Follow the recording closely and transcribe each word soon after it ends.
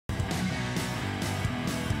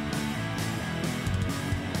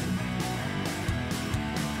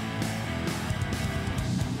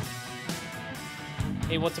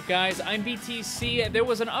Hey, what's up guys? I'm BTC. There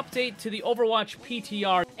was an update to the Overwatch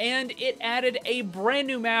PTR, and it added a brand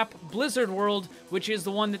new map, Blizzard World, which is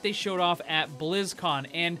the one that they showed off at BlizzCon.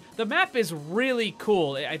 And the map is really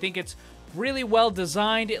cool. I think it's really well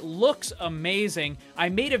designed. It looks amazing. I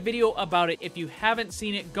made a video about it. If you haven't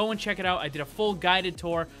seen it, go and check it out. I did a full guided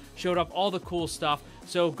tour, showed off all the cool stuff.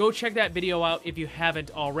 So go check that video out if you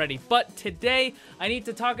haven't already. But today, I need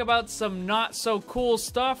to talk about some not so cool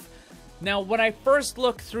stuff. Now, when I first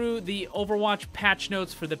looked through the Overwatch patch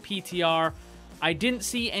notes for the PTR, I didn't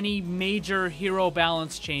see any major hero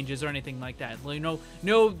balance changes or anything like that.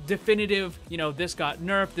 No definitive, this got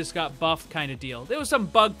nerfed, this got buffed kind of deal. There was some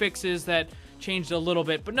bug fixes that changed a little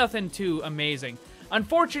bit, but nothing too amazing.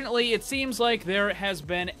 Unfortunately, it seems like there has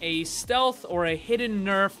been a stealth or a hidden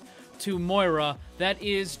nerf to Moira that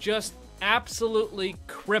is just absolutely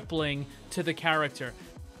crippling to the character.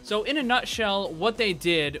 So in a nutshell, what they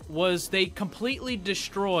did was they completely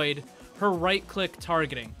destroyed her right-click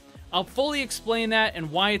targeting. I'll fully explain that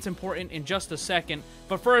and why it's important in just a second,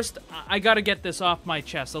 but first, I gotta get this off my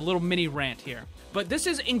chest, a little mini rant here. But this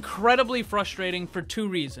is incredibly frustrating for two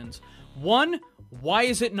reasons. One, why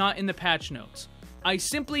is it not in the patch notes? I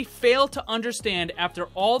simply fail to understand after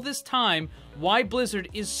all this time why Blizzard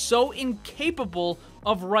is so incapable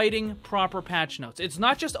of writing proper patch notes. It's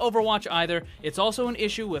not just Overwatch either, it's also an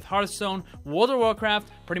issue with Hearthstone, World of Warcraft,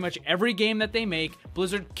 pretty much every game that they make.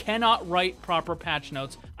 Blizzard cannot write proper patch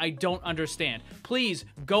notes. I don't understand. Please,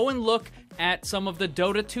 go and look at some of the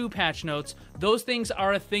Dota 2 patch notes. Those things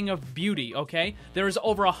are a thing of beauty, okay? There is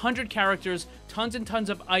over 100 characters, tons and tons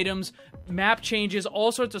of items, map changes,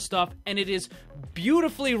 all sorts of stuff, and it is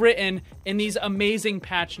beautifully written in these amazing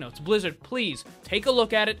patch notes. Blizzard, please, take a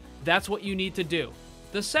look at it. That's what you need to do.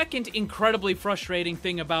 The second incredibly frustrating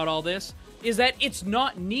thing about all this is that it's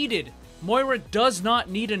not needed. Moira does not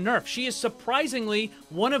need a nerf. She is surprisingly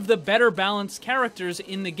one of the better balanced characters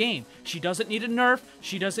in the game. She doesn't need a nerf,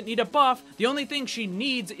 she doesn't need a buff. The only thing she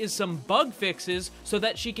needs is some bug fixes so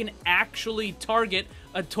that she can actually target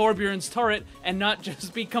a Torbjorn's turret and not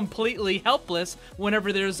just be completely helpless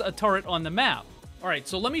whenever there's a turret on the map. Alright,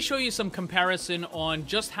 so let me show you some comparison on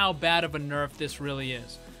just how bad of a nerf this really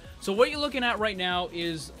is. So what you're looking at right now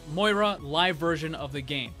is Moira live version of the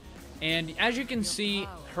game. And as you can see,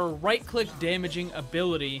 her right-click damaging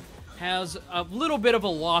ability has a little bit of a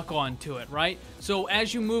lock-on to it, right? So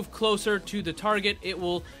as you move closer to the target, it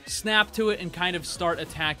will snap to it and kind of start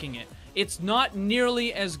attacking it. It's not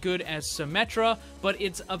nearly as good as Symmetra, but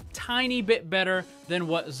it's a tiny bit better than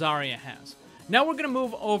what Zarya has. Now we're going to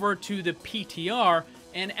move over to the PTR,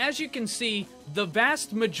 and as you can see, the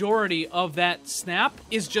vast majority of that snap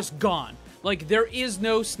is just gone. Like, there is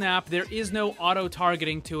no snap, there is no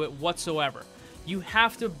auto-targeting to it whatsoever. You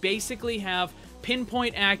have to basically have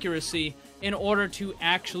pinpoint accuracy in order to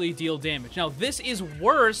actually deal damage. Now, this is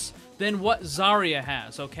worse than what Zarya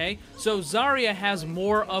has, okay? So Zarya has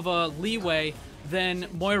more of a leeway than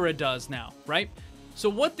Moira does now, right? So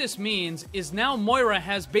what this means is now Moira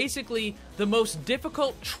has basically the most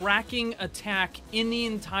difficult tracking attack in the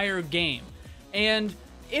entire game. And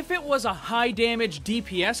if it was a high damage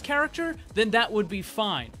DPS character, then that would be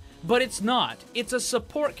fine. But it's not. It's a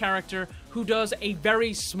support character who does a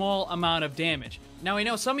very small amount of damage. Now I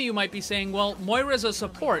know some of you might be saying, well, Moira's a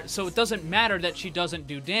support, so it doesn't matter that she doesn't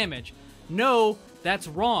do damage. No, that's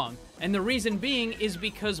wrong. And the reason being is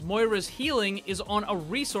because Moira's healing is on a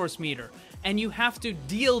resource meter, and you have to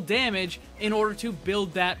deal damage in order to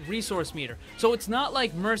build that resource meter. So it's not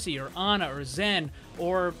like Mercy or Ana or Zen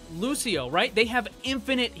or Lucio, right? They have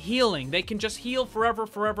infinite healing. They can just heal forever,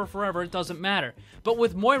 forever, forever. It doesn't matter. But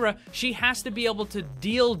with Moira, she has to be able to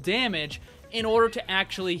deal damage in order to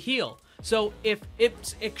actually heal. So if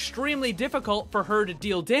it's extremely difficult for her to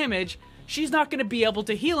deal damage, she's not going to be able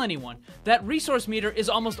to heal anyone. That resource meter is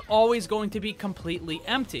almost always going to be completely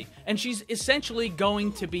empty, and she's essentially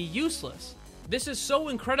going to be useless. This is so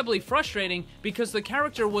incredibly frustrating because the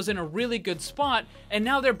character was in a really good spot, and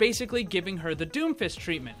now they're basically giving her the Doomfist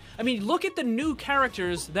treatment. I mean, look at the new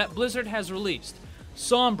characters that Blizzard has released.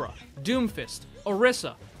 Sombra, Doomfist,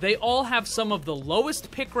 Orisa. They all have some of the lowest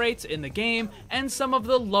pick rates in the game and some of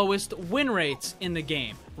the lowest win rates in the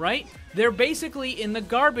game, right? They're basically in the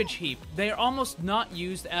garbage heap. They're almost not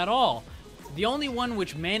used at all. The only one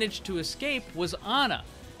which managed to escape was Ana.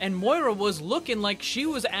 And Moira was looking like she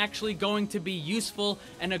was actually going to be useful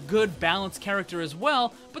and a good balanced character as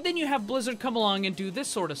well, but then you have Blizzard come along and do this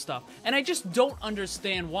sort of stuff. And I just don't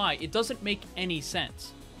understand why. It doesn't make any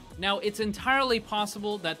sense. Now, it's entirely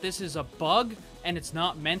possible that this is a bug and it's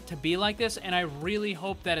not meant to be like this, and I really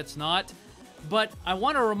hope that it's not. But I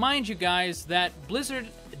want to remind you guys that Blizzard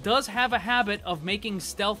does have a habit of making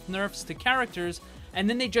stealth nerfs to characters, and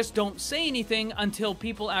then they just don't say anything until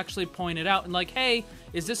people actually point it out and like, hey,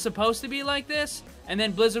 is this supposed to be like this? And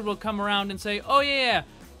then Blizzard will come around and say, oh yeah,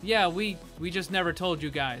 we just never told you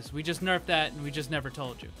guys. We just nerfed that and we just never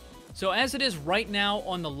told you. So as it is right now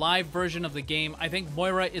on the live version of the game, I think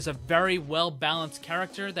Moira is a very well-balanced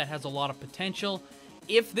character that has a lot of potential.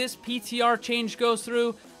 If this PTR change goes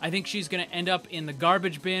through, I think she's going to end up in the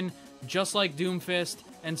garbage bin, just like Doomfist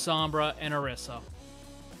and Sombra and Orisa.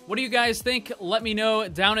 What do you guys think? Let me know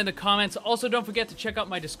down in the comments. Also, don't forget to check out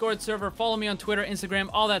my Discord server. Follow me on Twitter, Instagram,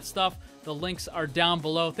 all that stuff. The links are down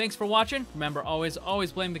below. Thanks for watching. Remember, always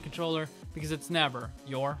blame the controller because it's never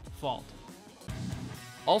your fault.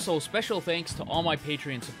 Also, special thanks to all my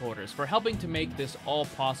Patreon supporters for helping to make this all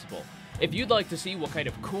possible. If you'd like to see what kind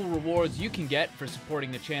of cool rewards you can get for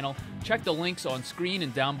supporting the channel, check the links on screen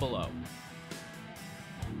and down below.